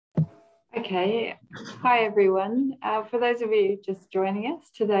Okay, hi everyone. For those of you just joining us,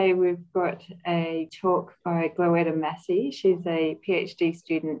 today we've got a talk by Gloeta Massie. She's a PhD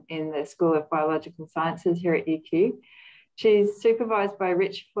student in the School of Biological Sciences here at UQ. She's supervised by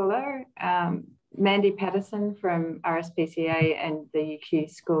Rich Fuller, Mandy Patterson from RSPCA and the UQ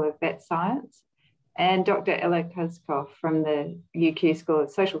School of Vet Science, and Dr. Ella Kozkov from the UQ School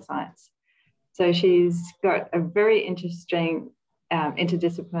of Social Science. So she's got a very interesting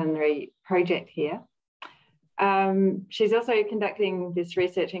interdisciplinary project here. She's also conducting this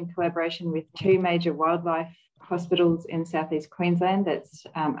research in collaboration with two major wildlife hospitals in Southeast Queensland. That's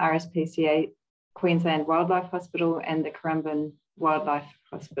RSPCA Queensland Wildlife Hospital and the Currumbin Wildlife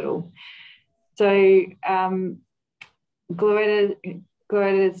Hospital. So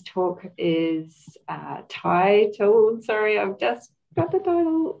Gloeta's talk is titled, sorry, I've just got the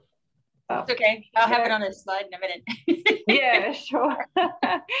title. It's okay. I'll have it on a slide in a minute. Yeah, sure.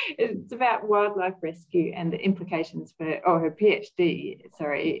 It's about wildlife rescue and the implications for, or her PhD,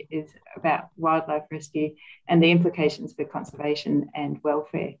 sorry, is about wildlife rescue and the implications for conservation and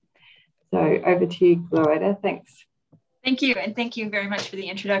welfare. So over to you, Gloeta. Thanks. Thank you. And thank you very much for the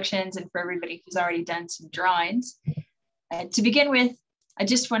introductions and for everybody who's already done some drawings. To begin with, I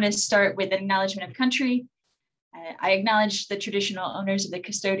just want to start with an acknowledgement of country. I acknowledge the traditional owners of the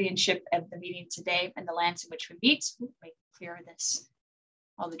custodianship of the meeting today and the lands in which we meet. Make clear this,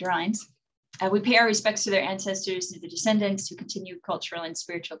 all the drawings. We pay our respects to their ancestors, to the descendants who continue cultural and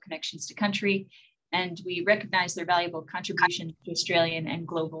spiritual connections to country, and we recognize their valuable contribution to Australian and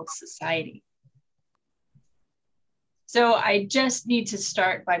global society. So I just need to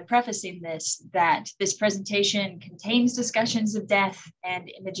start by prefacing this, that this presentation contains discussions of death and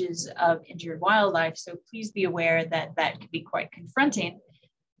images of injured wildlife. So please be aware that that can be quite confronting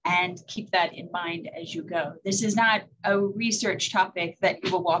and keep that in mind as you go. This is not a research topic that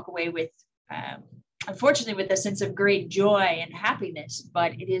you will walk away with, unfortunately, with a sense of great joy and happiness,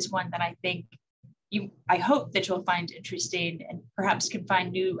 but it is one that I think I hope that you'll find interesting and perhaps can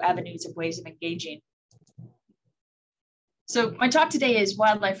find new avenues of ways of engaging. So my talk today is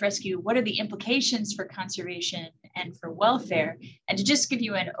wildlife rescue. What are the implications for conservation and for welfare? And to just give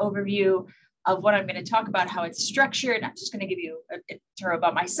you an overview of what I'm going to talk about, how it's structured, I'm just going to give you a intro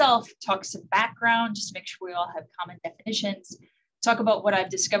about myself, talk some background, just to make sure we all have common definitions, talk about what I've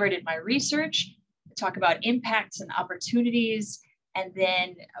discovered in my research, talk about impacts and opportunities, and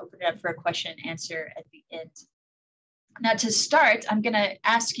then open it up for a question and answer at the end. Now to start, I'm going to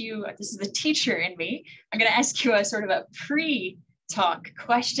ask you, this is the teacher in me, I'm going to ask you a sort of a pre-talk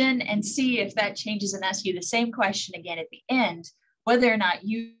question and see if that changes and ask you the same question again at the end, whether or not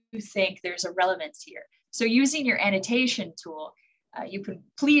you think there's a relevance here. So using your annotation tool, you can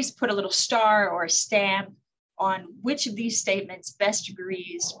please put a little star or a stamp on which of these statements best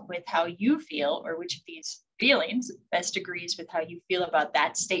agrees with how you feel, or which of these feelings best agrees with how you feel about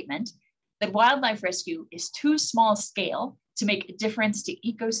that statement. That wildlife rescue is too small scale to make a difference to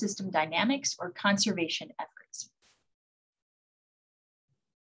ecosystem dynamics or conservation efforts.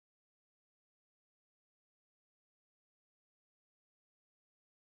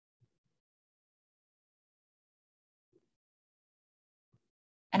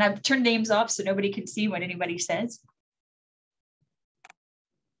 And I've turned names off so nobody can see what anybody says.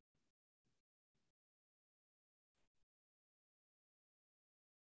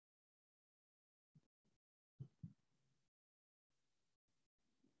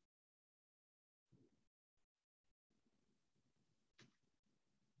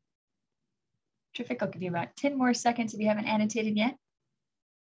 Terrific, I'll give you about 10 more seconds if you haven't annotated yet.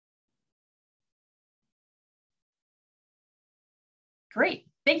 Great,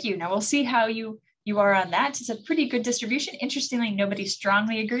 thank you. Now we'll see how you are on that. It's a pretty good distribution. Interestingly, nobody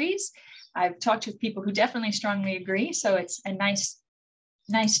strongly agrees. I've talked with people who definitely strongly agree, so it's a nice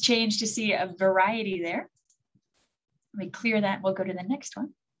change to see a variety there. Let me clear that, we'll go to the next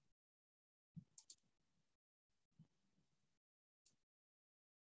one.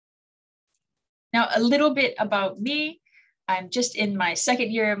 Now, a little bit about me. I'm just in my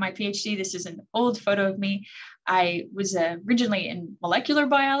second year of my PhD. This is an old photo of me. I was originally in molecular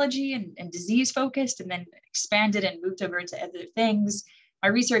biology and disease focused, and then expanded and moved over to other things. My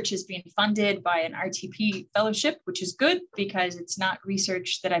research is being funded by an RTP fellowship, which is good because it's not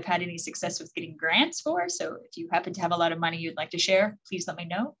research that I've had any success with getting grants for. So if you happen to have a lot of money you'd like to share, please let me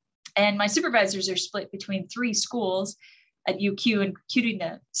know. And my supervisors are split between 3 schools at UQ, including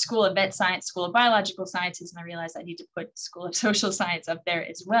the School of Vet Science, School of Biological Sciences, and I realized I need to put School of Social Science up there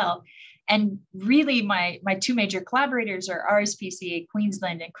as well. And really my 2 major collaborators are RSPCA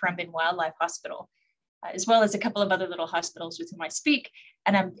Queensland and Currumbin Wildlife Hospital. as well as a couple of other little hospitals with whom I speak.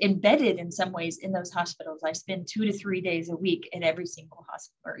 And I'm embedded in some ways in those hospitals. I spend 2 to 3 days a week in every single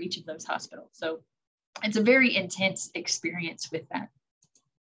hospital or each of those hospitals. So it's a very intense experience with that.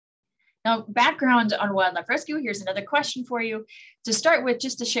 Now, background on wildlife rescue, here's another question for you. To start with,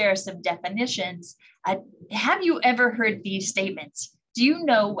 just to share some definitions, have you ever heard these statements? Do you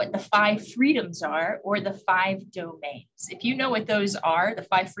know what the 5 freedoms are or the 5 domains? If you know what those are, the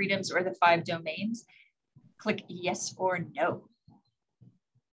 5 freedoms or the 5 domains, click yes or no.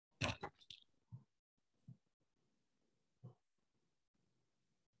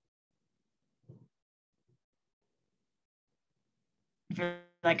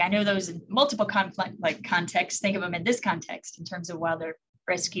 Like, I know those in multiple contexts, think of them in this context in terms of wildlife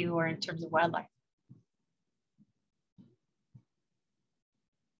rescue or in terms of wildlife.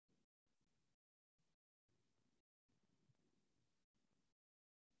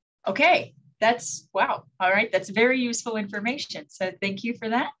 Okay, that's, wow. All right, that's very useful information. So thank you for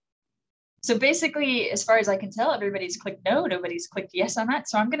that. So basically, as far as I can tell, everybody's clicked no, nobody's clicked yes on that.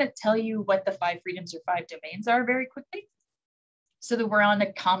 So I'm going to tell you what the 5 freedoms or 5 domains are very quickly, so that we're on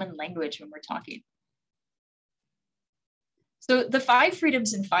a common language when we're talking. So the 5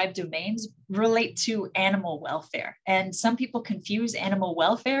 freedoms and 5 domains relate to animal welfare. And some people confuse animal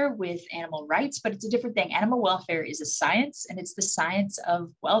welfare with animal rights, but it's a different thing. Animal welfare is a science, and it's the science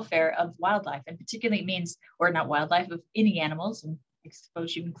of welfare of wildlife, and particularly means, or not wildlife, of any animals, and I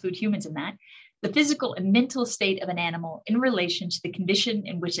suppose you include humans in that, the physical and mental state of an animal in relation to the condition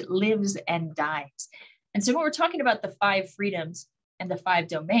in which it lives and dies. And so when we're talking about the 5 freedoms and the 5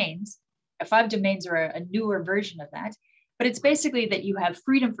 domains, the 5 domains are a newer version of that. But it's basically that you have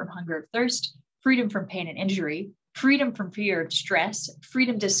freedom from hunger or thirst, freedom from pain and injury, freedom from fear or stress,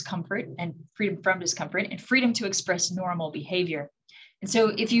 freedom discomfort and freedom from discomfort, and freedom to express normal behavior. And so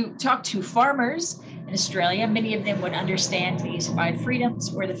if you talk to farmers in Australia, many of them would understand these 5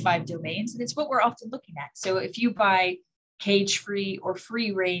 freedoms or the 5 domains, and it's what we're often looking at. So if you buy cage-free or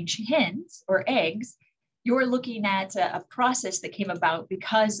free-range hens or eggs, you're looking at a process that came about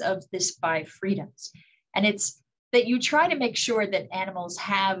because of this 5 freedoms. And it's that you try to make sure that animals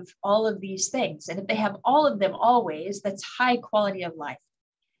have all of these things. And if they have all of them always, that's high quality of life.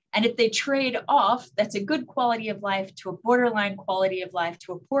 And if they trade off, that's a good quality of life to a borderline quality of life,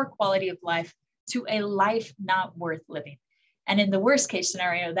 to a poor quality of life, to a life not worth living. And in the worst case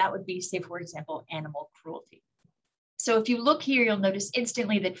scenario, that would be, say, for example, animal cruelty. So if you look here, you'll notice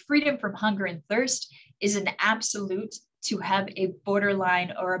instantly that freedom from hunger and thirst is an absolute to have a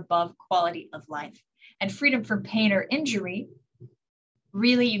borderline or above quality of life. And freedom from pain or injury,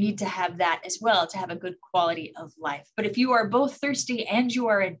 really you need to have that as well to have a good quality of life. But if you are both thirsty and you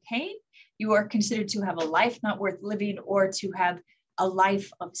are in pain, you are considered to have a life not worth living or to have a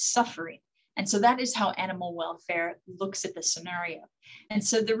life of suffering. And so that is how animal welfare looks at the scenario. And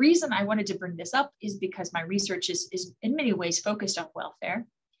so the reason I wanted to bring this up is because my research is in many ways focused on welfare.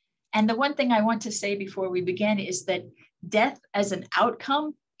 And the one thing I want to say before we begin is that death as an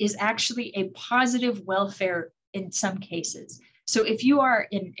outcome is actually a positive welfare in some cases. So if you are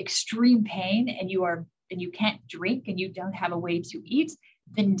in extreme pain and you can't drink and you don't have a way to eat,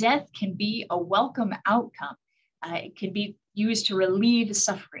 then death can be a welcome outcome. It can be used to relieve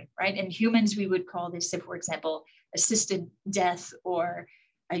suffering, right? In humans, we would call this, for example, assisted death or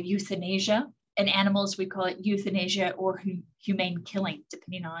euthanasia. In animals, we call it euthanasia or humane killing,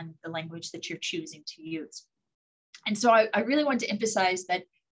 depending on the language that you're choosing to use. And so I really want to emphasize that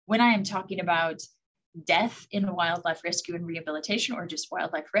when I am talking about death in wildlife rescue and rehabilitation, or just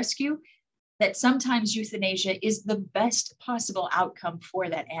wildlife rescue, that sometimes euthanasia is the best possible outcome for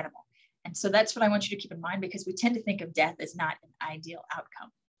that animal. And so that's what I want you to keep in mind, because we tend to think of death as not an ideal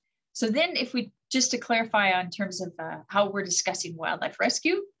outcome. So then if we, just to clarify on terms of how we're discussing wildlife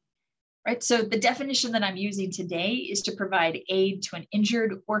rescue, right? So the definition that I'm using today is to provide aid to an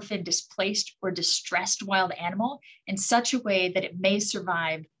injured, orphaned, displaced, or distressed wild animal in such a way that it may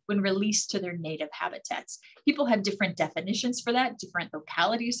survive when released to their native habitats. People have different definitions for that. Different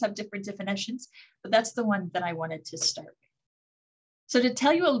localities have different definitions, but that's the one that I wanted to start with. So to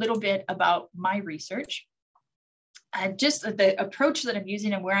tell you a little bit about my research, just the approach that I'm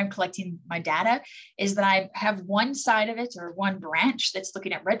using and where I'm collecting my data is that I have one side of it, or one branch, that's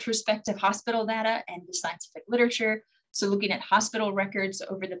looking at retrospective hospital data and the scientific literature. So looking at hospital records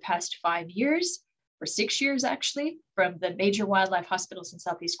over the past 5 years, or 6 years actually, from the major wildlife hospitals in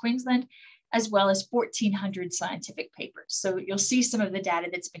Southeast Queensland, as well as 1,400 scientific papers. So you'll see some of the data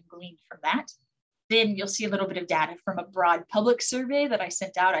that's been gleaned from that. Then you'll see a little bit of data from a broad public survey that I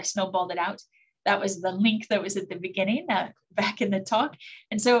sent out. I snowballed it out. That was the link that was at the beginning, back in the talk.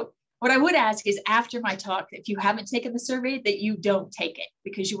 And so What I would ask is after my talk, if you haven't taken the survey, that you don't take it,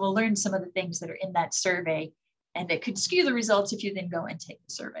 because you will learn some of the things that are in that survey, and it could skew the results if you then go and take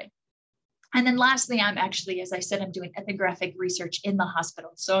the survey. And then lastly, I'm actually, as I said, I'm doing ethnographic research in the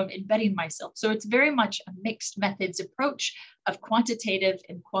hospital. So I'm embedding myself. So it's very much a mixed methods approach of quantitative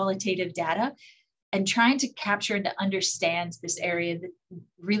and qualitative data, and trying to capture and to understand this area that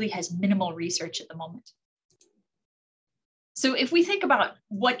really has minimal research at the moment. So if we think about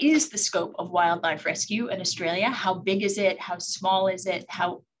what is the scope of wildlife rescue in Australia, how big is it? How small is it?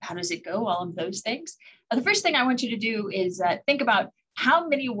 How does it go? All of those things. The first thing I want you to do is think about how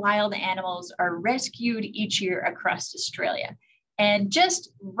many wild animals are rescued each year across Australia, and just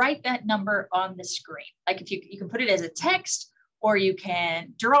write that number on the screen. Like if you can put it as a text, or you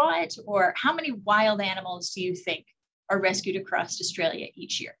can draw it, or how many wild animals do you think are rescued across Australia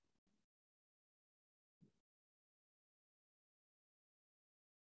each year?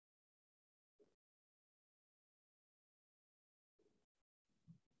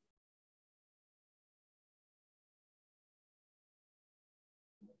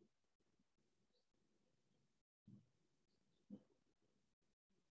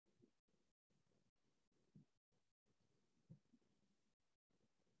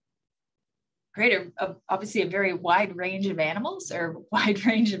 Great, obviously a very wide range of animals, or wide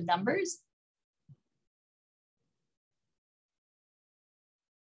range of numbers.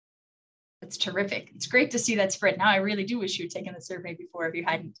 That's terrific. It's great to see that spread. Now I really do wish you had taken the survey before if you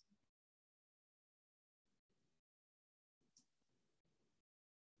hadn't.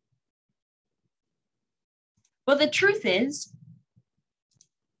 Well, the truth is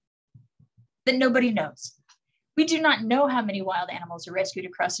that nobody knows. We do not know how many wild animals are rescued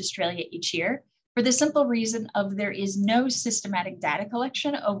across Australia each year, for the simple reason of there is no systematic data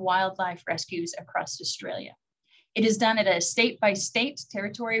collection of wildlife rescues across Australia. It is done at a state-by-state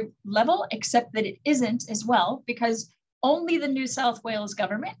territory level, except that it isn't as well, because only the New South Wales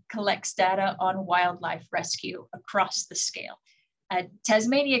government collects data on wildlife rescue across the scale.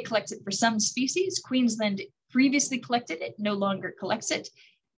 Tasmania collects it for some species. Queensland previously collected it, no longer collects it.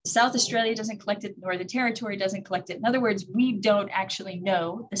 South Australia doesn't collect it, Northern Territory doesn't collect it. In other words, we don't actually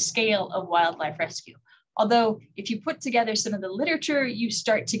know the scale of wildlife rescue. Although if you put together some of the literature, you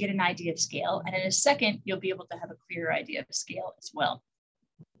start to get an idea of scale. And in a second, you'll be able to have a clearer idea of scale as well,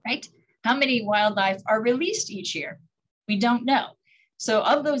 right? How many wildlife are released each year? We don't know. So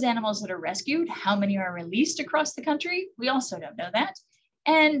of those animals that are rescued, how many are released across the country? We also don't know that.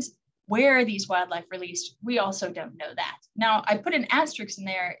 And where are these wildlife released? We also don't know that. Now, I put an asterisk in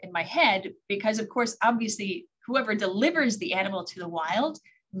there in my head because, of course, obviously, whoever delivers the animal to the wild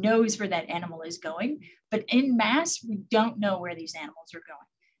knows where that animal is going. But en masse, we don't know where these animals are going.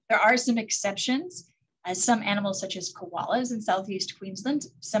 There are some exceptions. Some animals, such as koalas in Southeast Queensland,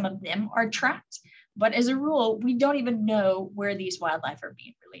 some of them are tracked. But as a rule, we don't even know where these wildlife are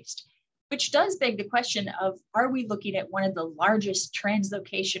being released, which does beg the question of, are we looking at one of the largest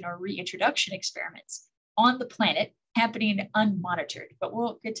translocation or reintroduction experiments on the planet happening unmonitored? But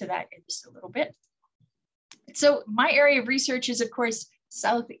we'll get to that in just a little bit. So my area of research is, of course,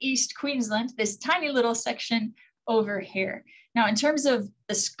 Southeast Queensland, this tiny little section over here. Now, in terms of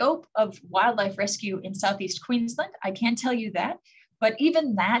the scope of wildlife rescue in Southeast Queensland, I can tell you that, but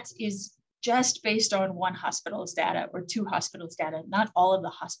even that is just based on one hospital's data or two hospitals' data, not all of the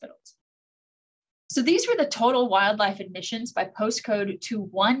hospitals. So these were the total wildlife admissions by postcode to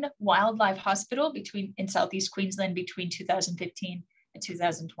one wildlife hospital in Southeast Queensland between 2015 and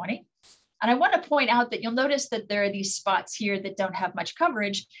 2020. And I want to point out that you'll notice that there are these spots here that don't have much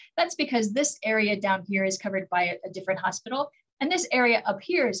coverage. That's because this area down here is covered by a different hospital, and this area up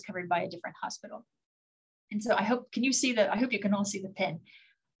here is covered by a different hospital. And so I hope you can all see the pin.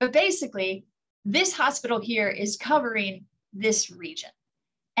 But basically, this hospital here is covering this region.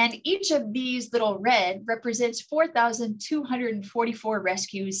 And each of these little red represents 4,244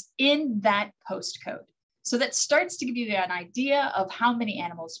 rescues in that postcode. So that starts to give you an idea of how many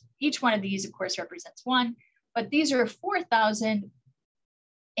animals. Each one of these, of course, represents one, but these are 4,000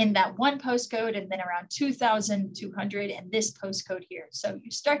 in that one postcode, and then around 2,200 in this postcode here. So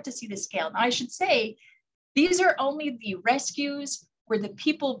you start to see the scale. Now, I should say, these are only the rescues where the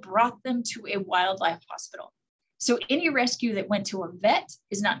people brought them to a wildlife hospital. So any rescue that went to a vet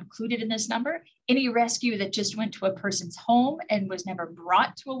is not included in this number. Any rescue that just went to a person's home and was never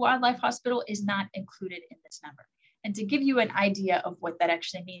brought to a wildlife hospital is not included in this number. And to give you an idea of what that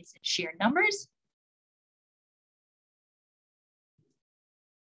actually means in sheer numbers,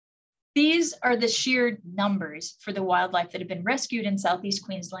 these are the sheer numbers for the wildlife that have been rescued in Southeast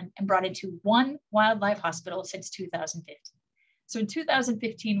Queensland and brought into one wildlife hospital since 2015. So in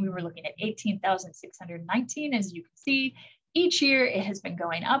 2015, we were looking at 18,619. As you can see, each year it has been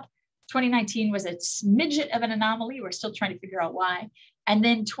going up. 2019 was a smidget of an anomaly. We're still trying to figure out why. And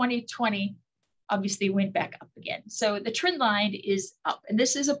then 2020 obviously went back up again. So the trend line is up. And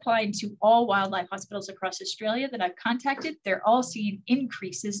this is applied to all wildlife hospitals across Australia that I've contacted. They're all seeing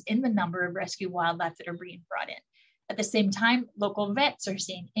increases in the number of rescue wildlife that are being brought in. At the same time, local vets are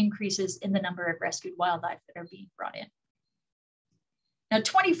seeing increases in the number of rescued wildlife that are being brought in. Now,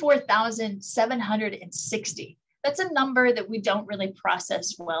 24,760. That's a number that we don't really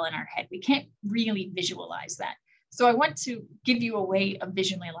process well in our head. We can't really visualize that. So I want to give you a way of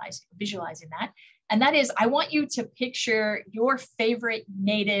visualizing that. And that is, I want you to picture your favorite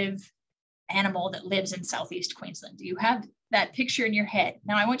native animal that lives in Southeast Queensland. Do you have that picture in your head?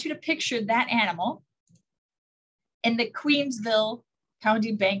 Now I want you to picture that animal in the Queensville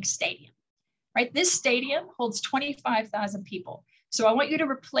County Bank Stadium, right? This stadium holds 25,000 people. So I want you to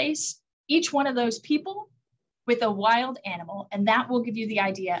replace each one of those people with a wild animal, and that will give you the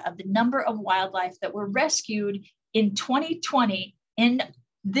idea of the number of wildlife that were rescued in 2020 in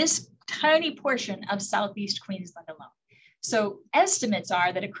this tiny portion of Southeast Queensland alone. So estimates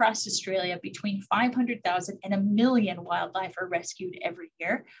are that across Australia, between 500,000 and 1 million wildlife are rescued every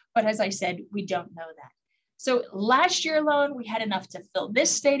year. But as I said, we don't know that. So last year alone, we had enough to fill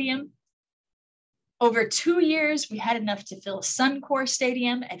this stadium. Over 2 years, we had enough to fill Suncorp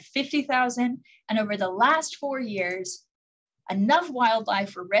Stadium at 50,000. And over the last 4 years, enough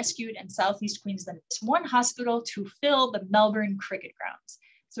wildlife were rescued in Southeast Queensland, this one hospital, to fill the Melbourne cricket grounds.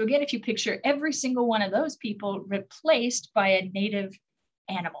 So again, if you picture every single one of those people replaced by a native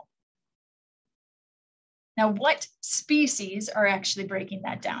animal. Now, what species are actually breaking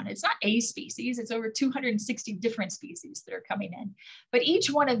that down? It's not a species, it's over 260 different species that are coming in. But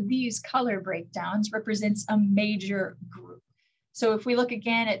each one of these color breakdowns represents a major group. So if we look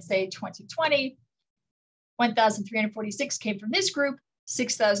again at, say, 2020, 1,346 came from this group,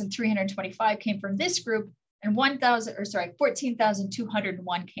 6,325 came from this group, and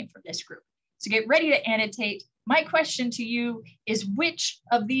 14,201 came from this group. So get ready to annotate. My question to you is, which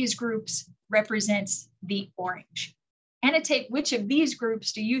of these groups represents the orange? Annotate which of these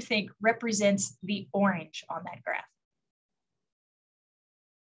groups do you think represents the orange on that graph.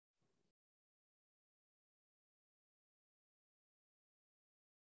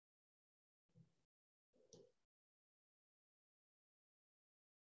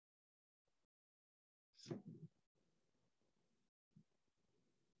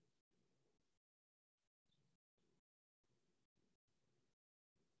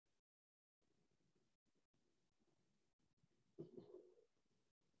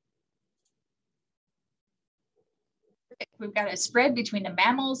 We've got a spread between the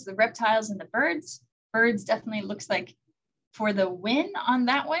mammals, the reptiles, and the birds. Birds definitely looks like for the win on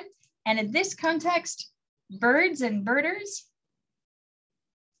that one. And in this context, birds and birders,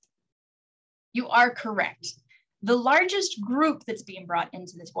 you are correct. The largest group that's being brought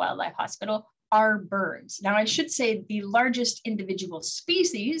into this wildlife hospital are birds. Now, I should say the largest individual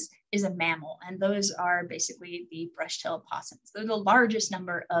species is a mammal, and those are basically the brush-tailed possums. They're the largest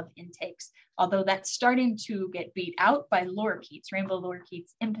number of intakes, although that's starting to get beat out by lorikeets, rainbow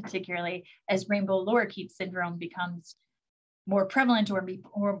lorikeets in particularly, as rainbow lorikeet syndrome becomes more prevalent, or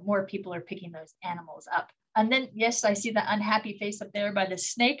more people are picking those animals up. And then, yes, I see the unhappy face up there by the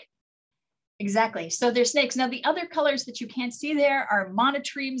snake. Exactly. So they're snakes. Now, the other colors that you can't see there are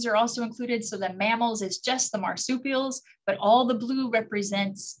monotremes are also included. So the mammals is just the marsupials, but all the blue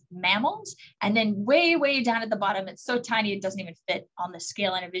represents mammals. And then way, way down at the bottom, it's so tiny it doesn't even fit on the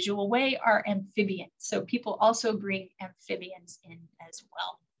scale in a visual way, are amphibians. So people also bring amphibians in as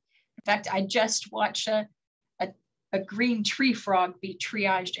well. In fact, I just watched a green tree frog be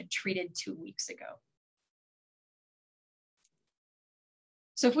triaged and treated 2 weeks ago.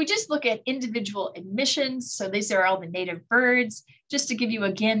 So if we just look at individual admissions, so these are all the native birds, just to give you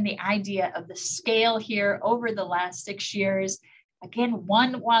again the idea of the scale here over the last 6 years. Again,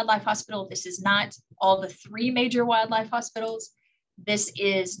 one wildlife hospital. This is not all the 3 major wildlife hospitals. This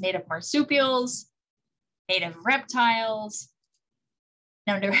is native marsupials, native reptiles,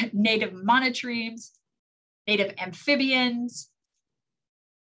 native monotremes, native amphibians,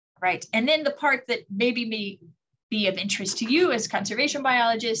 right? And then the part that maybe may be of interest to you as conservation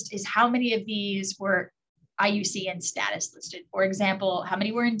biologist is how many of these were IUCN status listed. For example, how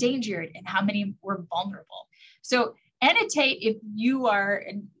many were endangered and how many were vulnerable. So annotate if you are,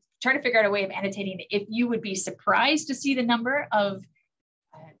 and try to figure out a way of annotating if you would be surprised to see the number of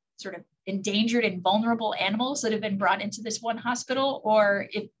sort of endangered and vulnerable animals that have been brought into this one hospital, or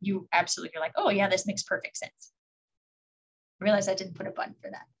if you absolutely are like, oh yeah, this makes perfect sense. I realize I didn't put a button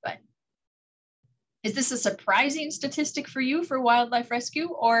for that, but is this a surprising statistic for you for wildlife rescue?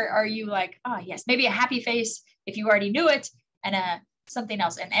 Or are you like, oh yes, maybe a happy face if you already knew it, and something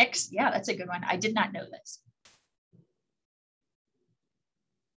else, an X, yeah, that's a good one. I did not know this.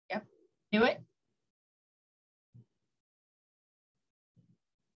 Yep, knew it.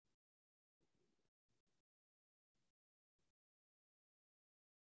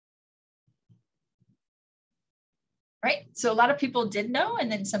 Right, so a lot of people did know,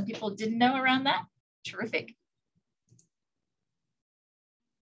 and then some people didn't know around that. Terrific.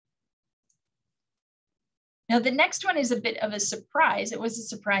 Now, the next one is a bit of a surprise. It was a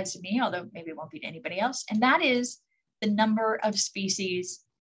surprise to me, although maybe it won't be to anybody else. And that is the number of species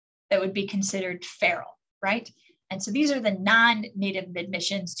that would be considered feral, right? And so these are the non-native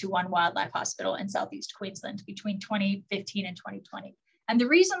admissions to one wildlife hospital in Southeast Queensland between 2015 and 2020. And the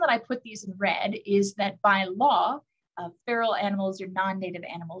reason that I put these in red is that by law, feral animals or non-native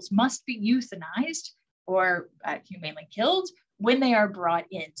animals must be euthanized or humanely killed when they are brought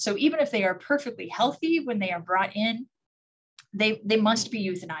in. So even if they are perfectly healthy when they are brought in, they must be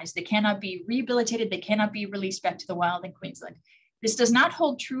euthanized. They cannot be rehabilitated. They cannot be released back to the wild in Queensland. This does not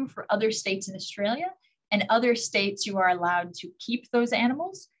hold true for other states in Australia. And other states, you are allowed to keep those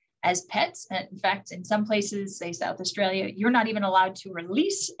animals as pets. And in fact, in some places, say South Australia, you're not even allowed to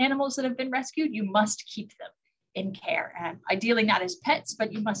release animals that have been rescued. You must keep them in care. Ideally not as pets,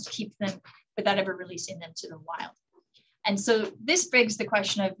 but you must keep them without ever releasing them to the wild. And so this begs the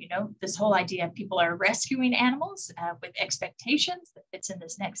question of, this whole idea of people are rescuing animals with expectations that fits in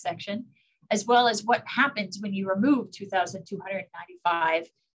this next section, as well as what happens when you remove 2,295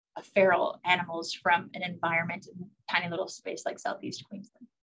 feral animals from an environment in a tiny little space like Southeast Queensland.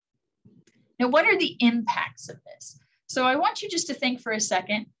 Now, what are the impacts of this? So I want you just to think for a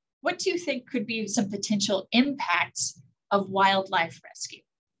second, what do you think could be some potential impacts of wildlife rescue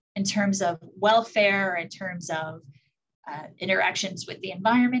in terms of welfare, in terms of interactions with the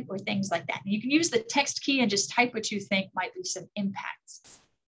environment or things like that? And you can use the text key and just type what you think might be some impacts.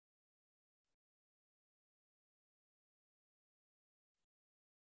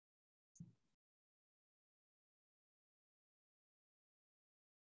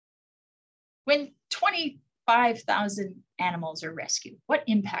 When 25,000 animals are rescued, what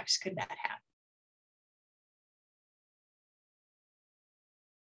impacts could that have?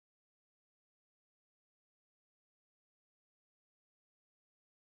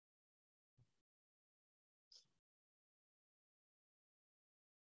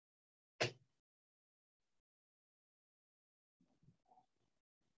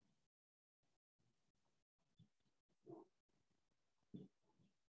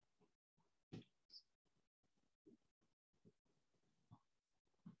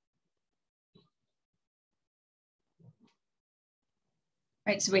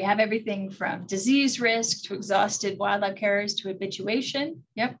 Right, so we have everything from disease risk to exhausted wildlife carers to habituation.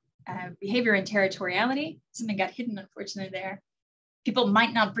 Yep, behavior and territoriality. Something got hidden, unfortunately, there. People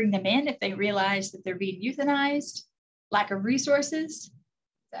might not bring them in if they realize that they're being euthanized. Lack of resources.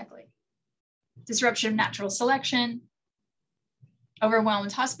 Exactly. Disruption of natural selection.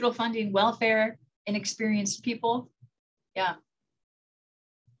 Overwhelmed hospital funding, welfare, inexperienced people. Yeah.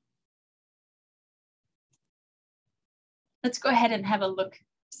 Let's go ahead and have a look,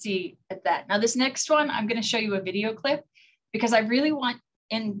 see at that. Now this next one, I'm going to show you a video clip because I really want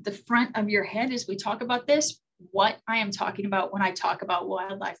in the front of your head as we talk about this, what I am talking about when I talk about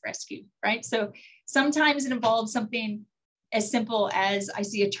wildlife rescue, right? So sometimes it involves something as simple as I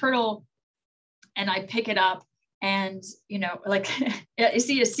see a turtle and I pick it up and, like I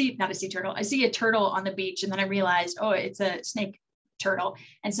see a turtle on the beach and then I realized, oh, it's a snake turtle.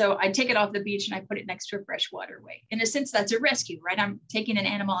 And so I take it off the beach and I put it next to a fresh waterway. In a sense, that's a rescue, right? I'm taking an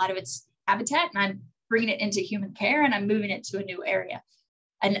animal out of its habitat and I'm bringing it into human care and I'm moving it to a new area.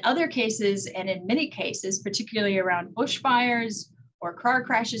 In other cases, and in many cases, particularly around bushfires or car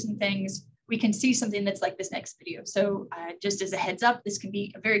crashes and things, we can see something that's like this next video. So just as a heads up, this can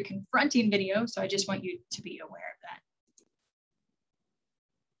be a very confronting video. So I just want you to be aware of that.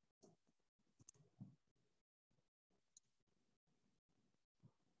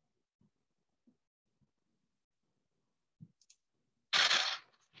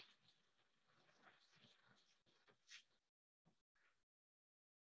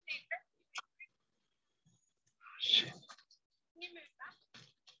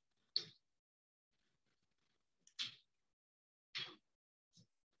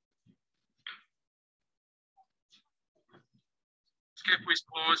 Skip, please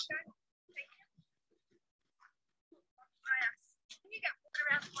pause.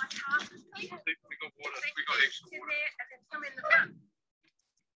 We got water. We got extra water. And then some in the front.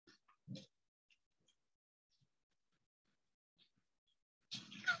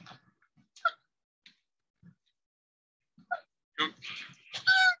 Good.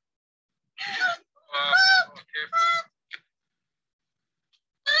 Careful.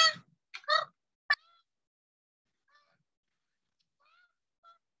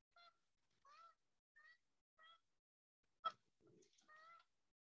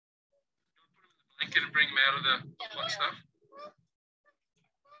 Blanket and bring them out of the hot stuff.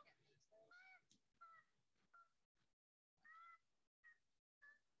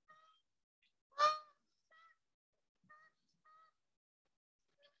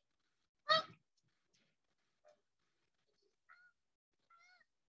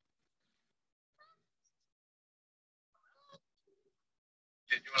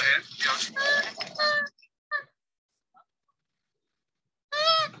 Yeah, you want a hand? Yeah.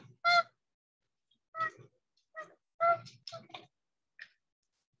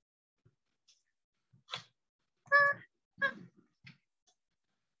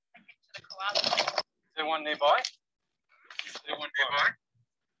 Is there one nearby? Is there one nearby?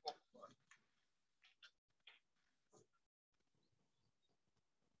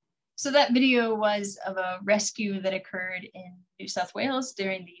 So that video was of a rescue that occurred in New South Wales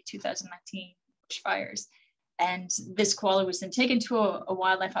during the 2019 bushfires. And this koala was then taken to a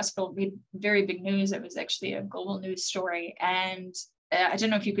wildlife hospital. We had very big news. It was actually a global news story. And I don't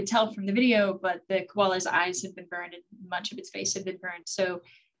know if you could tell from the video, but the koala's eyes had been burned and much of its face had been burned. So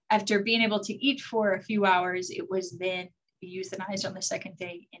after being able to eat for a few hours, it was then euthanized on the second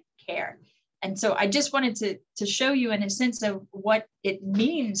day in care. And so I just wanted to show you in a sense of what it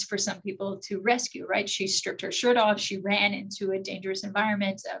means for some people to rescue, right? She stripped her shirt off. She ran into a dangerous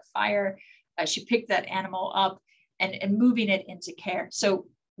environment, a fire. She picked that animal up and moving it into care. So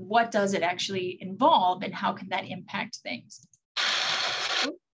what does it actually involve and how can that impact things?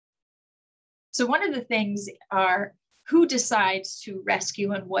 So one of the things are who decides to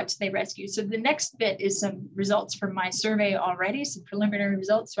rescue and what they rescue. So the next bit is some results from my survey already, some preliminary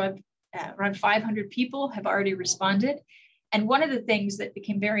results. So I've around 500 people have already responded. And one of the things that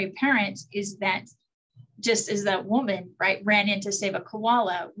became very apparent is that just as that woman, right, ran in to save a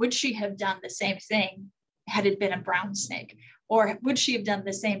koala, would she have done the same thing had it been a brown snake? Or would she have done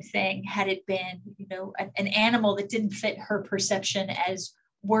the same thing had it been, you know, an animal that didn't fit her perception as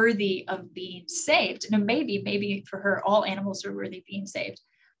worthy of being saved? And maybe for her, all animals are worthy of being saved.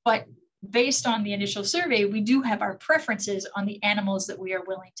 But based on the initial survey, we do have our preferences on the animals that we are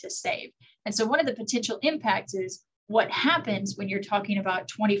willing to save. And so one of the potential impacts is what happens when you're talking about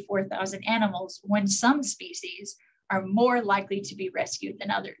 24,000 animals when some species are more likely to be rescued than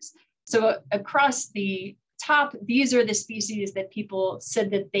others. So across the top, these are the species that people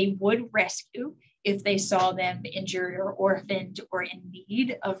said that they would rescue if they saw them injured or orphaned or in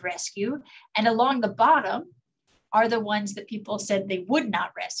need of rescue. And along the bottom are the ones that people said they would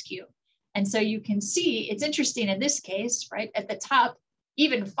not rescue. And so you can see, it's interesting in this case, right? At the top,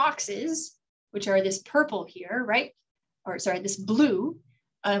 even foxes, which are this purple here, right? Or sorry, this blue,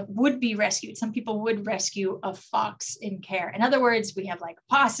 would be rescued. Some people would rescue a fox in care. In other words, we have like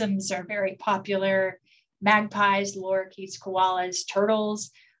possums are very popular, magpies, lorikeets, koalas,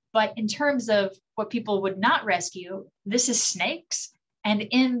 turtles. But in terms of what people would not rescue, this is snakes. And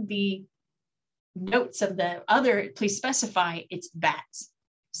in the notes of the other, please specify it's bats.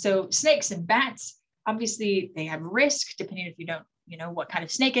 So snakes and bats, obviously they have risk depending if you don't, you know, what kind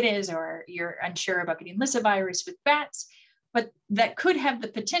of snake it is, or you're unsure about getting Lyssa virus with bats, but that could have the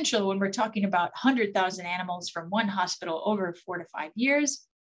potential when we're talking about 100,000 animals from one hospital over 4 to 5 years.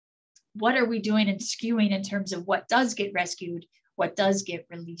 What are we doing and skewing in terms of what does get rescued, what does get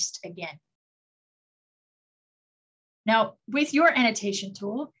released again? Now, with your annotation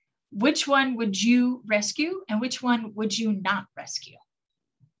tool, which one would you rescue and which one would you not rescue?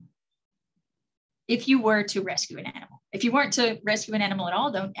 If you were to rescue an animal. If you weren't to rescue an animal at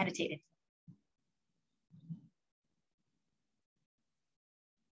all, don't annotate it.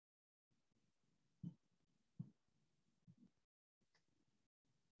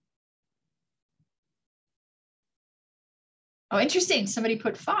 Oh, interesting. Somebody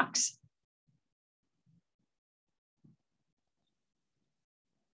put fox.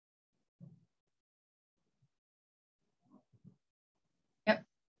 Yep.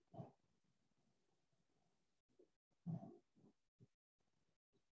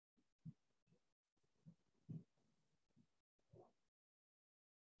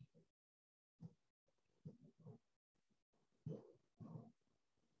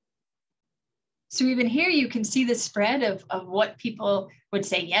 So even here, you can see the spread of what people would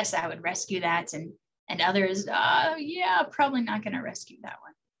say, yes, I would rescue that. And others, yeah, probably not going to rescue that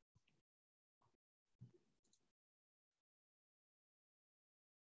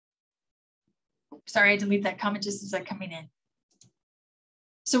one. Sorry, I deleted that comment just as I'm coming in.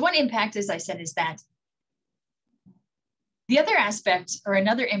 So one impact, as I said, is that the other aspect or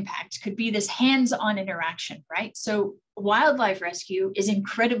another impact could be this hands-on interaction, right? So wildlife rescue is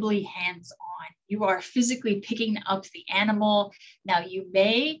incredibly hands-on. You are physically picking up the animal. Now you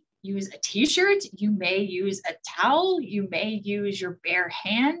may use a t-shirt, you may use a towel, you may use your bare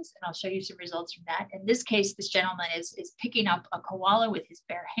hands, and I'll show you some results from that. In this case, this gentleman is picking up a koala with his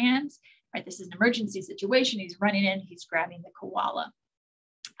bare hands, right? This is an emergency situation. He's running in, he's grabbing the koala.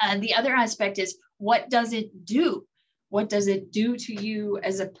 The other aspect is, what does it do? What does it do to you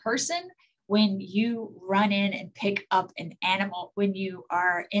as a person when you run in and pick up an animal, when you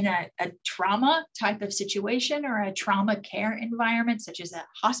are in a trauma type of situation or a trauma care environment, such as a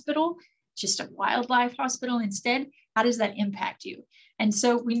hospital, just a wildlife hospital instead? How does that impact you? And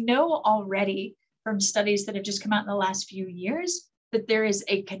so we know already from studies that have just come out in the last few years that there is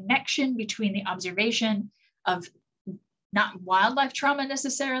a connection between the observation of not wildlife trauma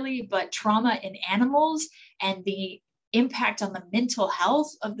necessarily, but trauma in animals and the impact on the mental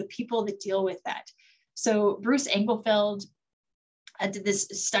health of the people that deal with that. So Bruce Engelfeld did this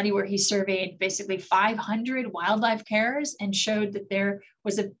study where he surveyed basically 500 wildlife carers and showed that there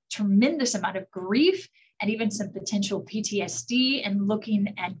was a tremendous amount of grief and even some potential PTSD in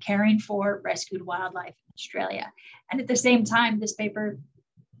looking and caring for rescued wildlife in Australia. And at the same time, this paper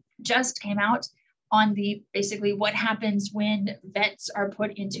just came out on the basically what happens when vets are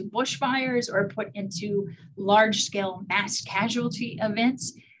put into bushfires or put into large-scale mass casualty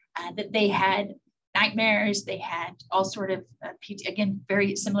events, that they had nightmares, they had all sort of, again,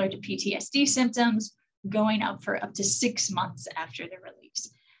 very similar to PTSD symptoms, going up for up to 6 months after their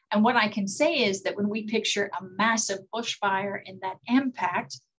release. And what I can say is that when we picture a massive bushfire and that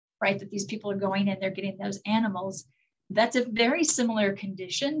impact, right, that these people are going in, they're getting those animals, that's a very similar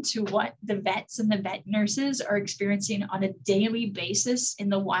condition to what the vets and the vet nurses are experiencing on a daily basis in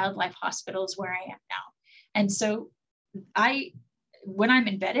the wildlife hospitals where I am now. And so when I'm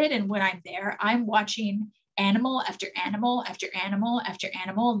embedded and when I'm there, I'm watching animal after animal after animal after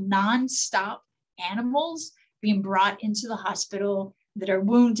animal, nonstop animals being brought into the hospital that are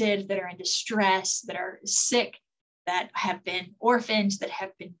wounded, that are in distress, that are sick, that have been orphaned, that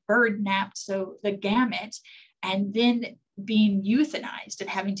have been bird napped, so the gamut, and then being euthanized and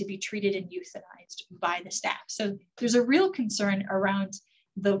having to be treated and euthanized by the staff. So there's a real concern around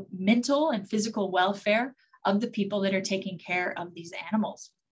the mental and physical welfare of the people that are taking care of these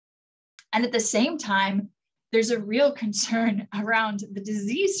animals. And at the same time, there's a real concern around the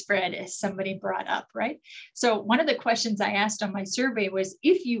disease spread, as somebody brought up, right? So one of the questions I asked on my survey was,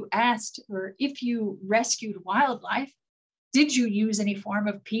 if you asked or if you rescued wildlife, did you use any form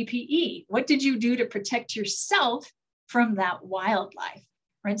of PPE? What did you do to protect yourself from that wildlife,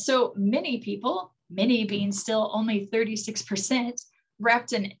 right? So many people, many being still only 36%,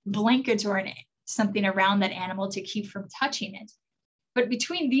 wrapped in blankets or something around that animal to keep from touching it. But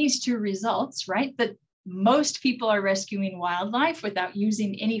between these two results, right, that most people are rescuing wildlife without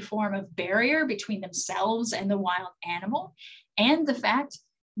using any form of barrier between themselves and the wild animal, and the fact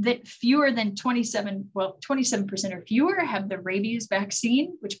that fewer than 27% or fewer have the rabies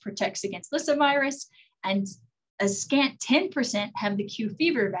vaccine, which protects against Lissa virus, and a scant 10% have the Q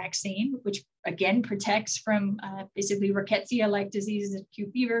fever vaccine, which again protects from basically rickettsia-like diseases of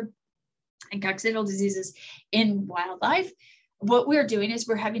Q fever and coccidial diseases in wildlife. What we're doing is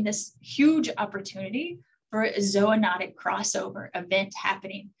we're having this huge opportunity for a zoonotic crossover event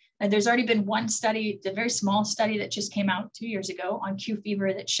happening. And there's already been one study, a very small study that just came out 2 years ago on Q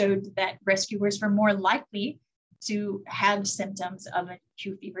fever that showed that rescuers were more likely to have symptoms of a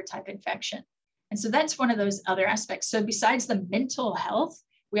Q fever type infection. And so that's one of those other aspects. So besides the mental health,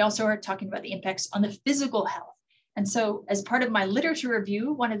 we also are talking about the impacts on the physical health. And so as part of my literature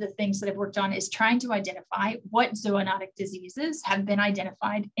review, one of the things that I've worked on is trying to identify what zoonotic diseases have been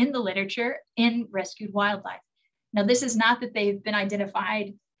identified in the literature in rescued wildlife. Now, this is not that they've been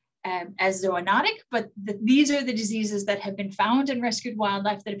identified as zoonotic, but these are the diseases that have been found in rescued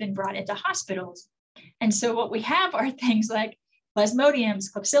wildlife that have been brought into hospitals. And so what we have are things like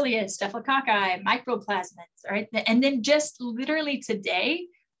Plasmodiums, Klebsiella, Staphylococci, mycoplasmids, right? And then just literally today,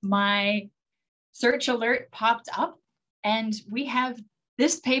 my search alert popped up and we have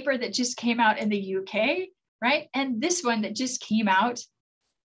this paper that just came out in the UK, right? And this one that just came out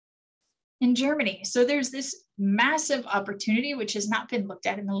in Germany. So there's this massive opportunity, which has not been looked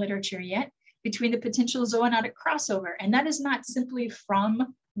at in the literature yet, between the potential zoonotic crossover. And that is not simply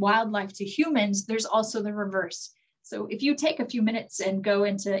from wildlife to humans, there's also the reverse. So if you take a few minutes and go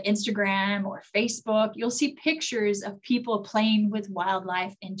into Instagram or Facebook, you'll see pictures of people playing with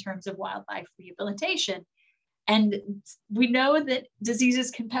wildlife in terms of wildlife rehabilitation. And we know that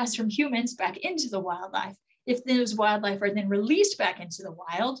diseases can pass from humans back into the wildlife. If those wildlife are then released back into the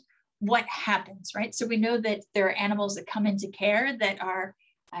wild, what happens, right? So we know that there are animals that come into care that are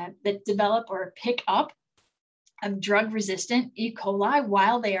that develop or pick up drug-resistant E. coli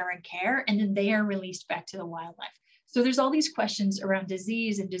while they are in care, and then they are released back to the wildlife. So there's all these questions around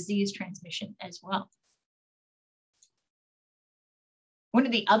disease and disease transmission as well. One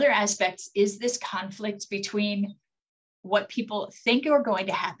of the other aspects is this conflict between what people think are going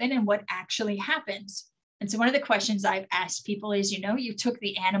to happen and what actually happens. And so one of the questions I've asked people is, you know, you took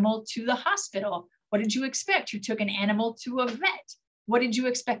the animal to the hospital. What did you expect? You took an animal to a vet. What did you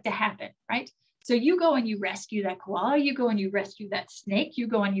expect to happen, right? So you go and you rescue that koala, you go and you rescue that snake, you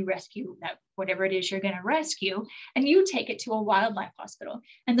go and you rescue that whatever it is you're going to rescue, and you take it to a wildlife hospital.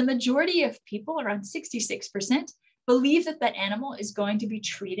 And the majority of people, around 66%, believe that that animal is going to be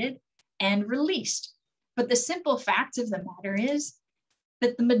treated and released. But the simple fact of the matter is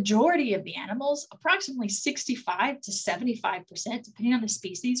that the majority of the animals, approximately 65 to 75%, depending on the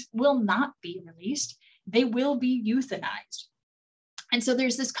species, will not be released. They will be euthanized. And so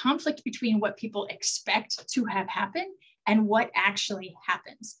there's this conflict between what people expect to have happen and what actually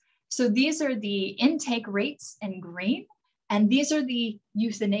happens. So these are the intake rates in green, and these are the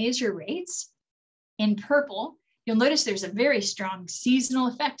euthanasia rates in purple. You'll notice there's a very strong seasonal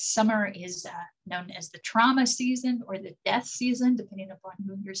effect. Summer is known as the trauma season or the death season, depending upon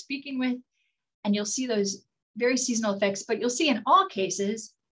who you're speaking with. And you'll see those very seasonal effects, but you'll see in all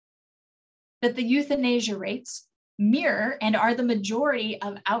cases that the euthanasia rates mirror and are the majority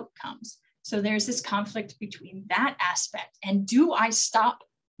of outcomes. So there's this conflict between that aspect. And do I stop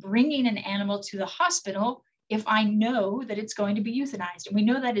bringing an animal to the hospital if I know that it's going to be euthanized? And we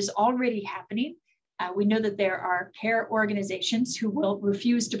know that is already happening. We know that there are care organizations who will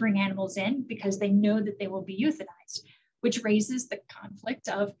refuse to bring animals in because they know that they will be euthanized, which raises the conflict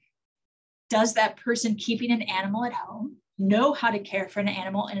of, does that person keeping an animal at home know how to care for an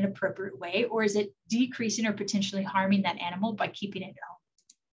animal in an appropriate way, or is it decreasing or potentially harming that animal by keeping it at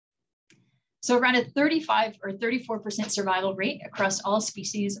home? So around a 35 or 34% survival rate across all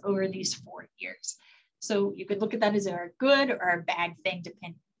species over these 4 years. So you could look at that as a good or a bad thing,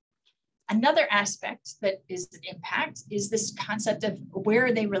 depending. Another aspect that is the impact is this concept of where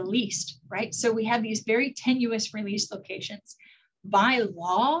are they released, right? So we have these very tenuous release locations. By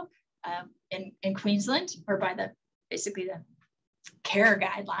law in Queensland, or by basically the care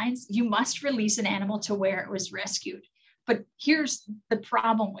guidelines, you must release an animal to where it was rescued. But here's the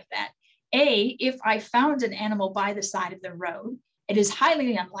problem with that. A, if I found an animal by the side of the road, it is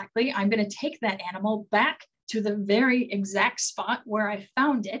highly unlikely I'm going to take that animal back to the very exact spot where I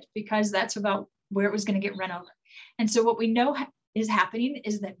found it, because that's about where it was going to get run over. And so what we know is happening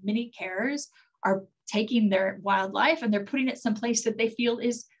is that many carers are taking their wildlife and they're putting it someplace that they feel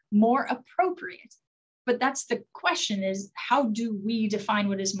is more appropriate. But that's the question, is how do we define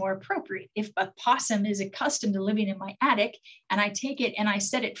what is more appropriate? If a possum is accustomed to living in my attic and I take it and I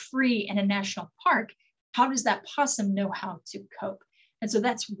set it free in a national park, how does that possum know how to cope? And so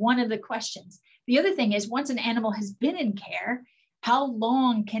that's one of the questions. The other thing is, once an animal has been in care, how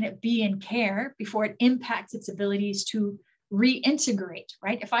long can it be in care before it impacts its abilities to reintegrate,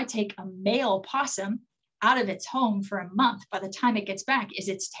 right? If I take a male possum out of its home for a month, by the time it gets back, is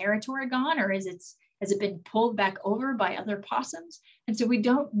its territory gone, or has it been pulled back over by other possums? And so we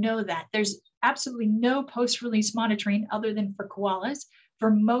don't know that. There's absolutely no post-release monitoring other than for koalas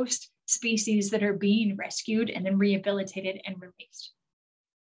for most species that are being rescued and then rehabilitated and released.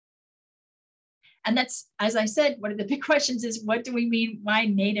 And that's, as I said, one of the big questions is, what do we mean by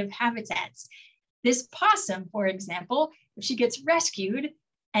native habitats? This possum, for example, if she gets rescued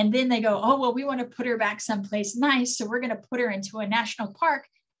and then they go, oh, well, we want to put her back someplace nice, so we're going to put her into a national park.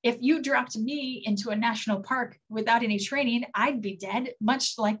 If you dropped me into a national park without any training, I'd be dead,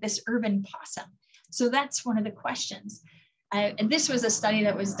 much like this urban possum. So that's one of the questions. And this was a study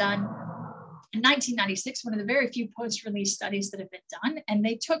that was done in 1996, one of the very few post-release studies that have been done. And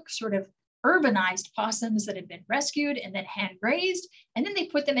they took sort of urbanized possums that had been rescued and then hand raised, and then they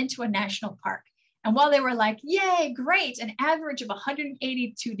put them into a national park. And while they were like, yay, great, an average of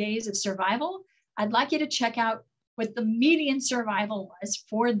 182 days of survival, I'd like you to check out what the median survival was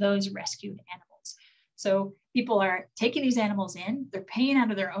for those rescued animals. So people are taking these animals in, they're paying out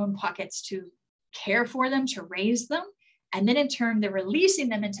of their own pockets to care for them, to raise them. And then in turn, they're releasing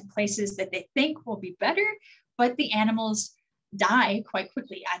them into places that they think will be better, but the animals die quite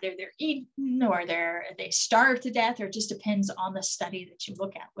quickly. Either they're eaten or they starve to death, or it just depends on the study that you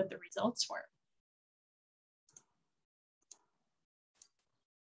look at what the results were.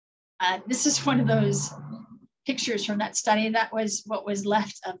 This is one of those pictures from that study. That was what was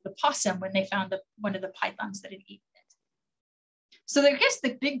left of the possum when they found one of the pythons that had eaten it. So I guess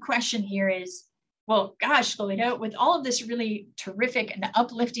the big question here is, well, gosh, Gloeta, with all of this really terrific and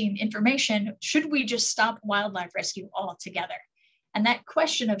uplifting information, should we just stop wildlife rescue altogether? And that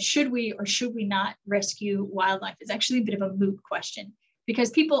question of should we or should we not rescue wildlife is actually a bit of a moot question, because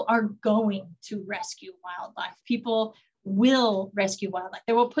people are going to rescue wildlife. People will rescue wildlife.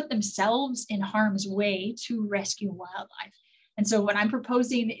 They will put themselves in harm's way to rescue wildlife. And so what I'm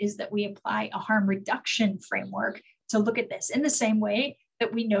proposing is that we apply a harm reduction framework to look at this in the same way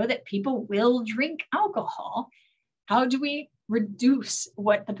that we know that people will drink alcohol. How do we reduce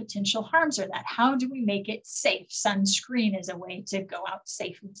what the potential harms are that? How do we make it safe? Sunscreen is a way to go out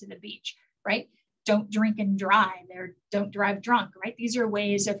safe into the beach, right? Don't drink and drive, or don't drive drunk, right? These are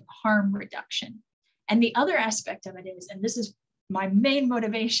ways of harm reduction. And the other aspect of it is, and this is my main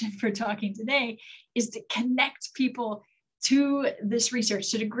motivation for talking today, is to connect people to this research,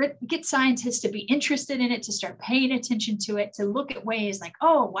 so to get scientists to be interested in it, to start paying attention to it, to look at ways like,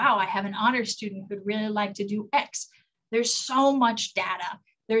 oh, wow, I have an honor student who'd really like to do X. There's so much data.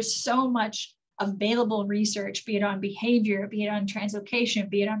 There's so much available research, be it on behavior, be it on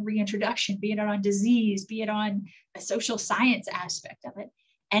translocation, be it on reintroduction, be it on disease, be it on a social science aspect of it.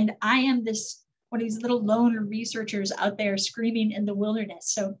 And I am one of these little lone researchers out there screaming in the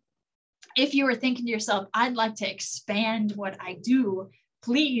wilderness. So if you were thinking to yourself, I'd like to expand what I do,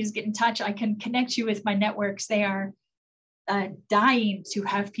 please get in touch. I can connect you with my networks. They are dying to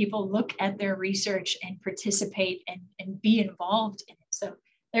have people look at their research and participate and be involved in it. So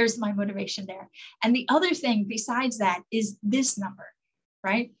there's my motivation there. And the other thing besides that is this number,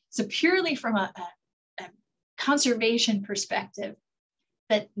 right? So purely from a conservation perspective,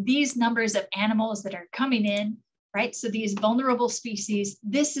 that these numbers of animals that are coming in, right? So these vulnerable species,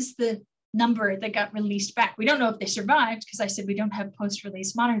 this is the number that got released back. We don't know if they survived, because I said we don't have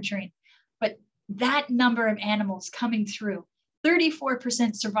post-release monitoring, but that number of animals coming through,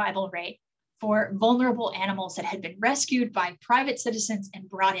 34% survival rate for vulnerable animals that had been rescued by private citizens and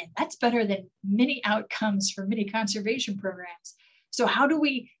brought in. That's better than many outcomes for many conservation programs. So how do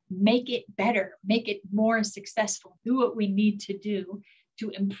we make it better, make it more successful, do what we need to do to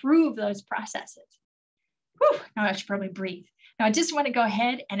improve those processes? Whew, now I should probably breathe. Now I just want to go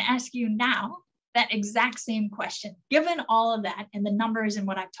ahead and ask you now that exact same question. Given all of that and the numbers and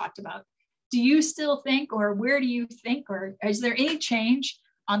what I've talked about, do you still think, or where do you think, or is there any change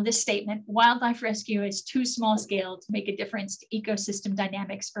on this statement, wildlife rescue is too small scale to make a difference to ecosystem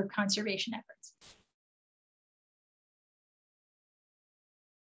dynamics for conservation efforts?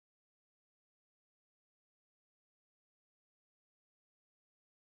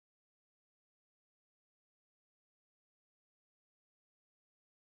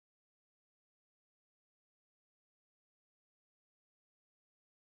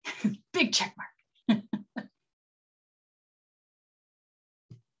 Big check mark.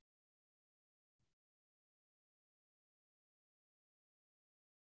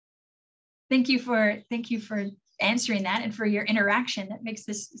 Thank you for answering that and for your interaction. That makes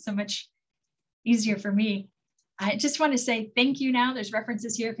this so much easier for me. I just want to say thank you now. There's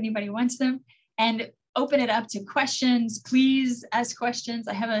references here if anybody wants them, and open it up to questions. Please ask questions.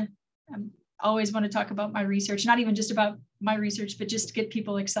 I always want to talk about my research, not even just about my research, but just to get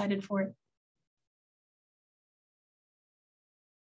people excited for it.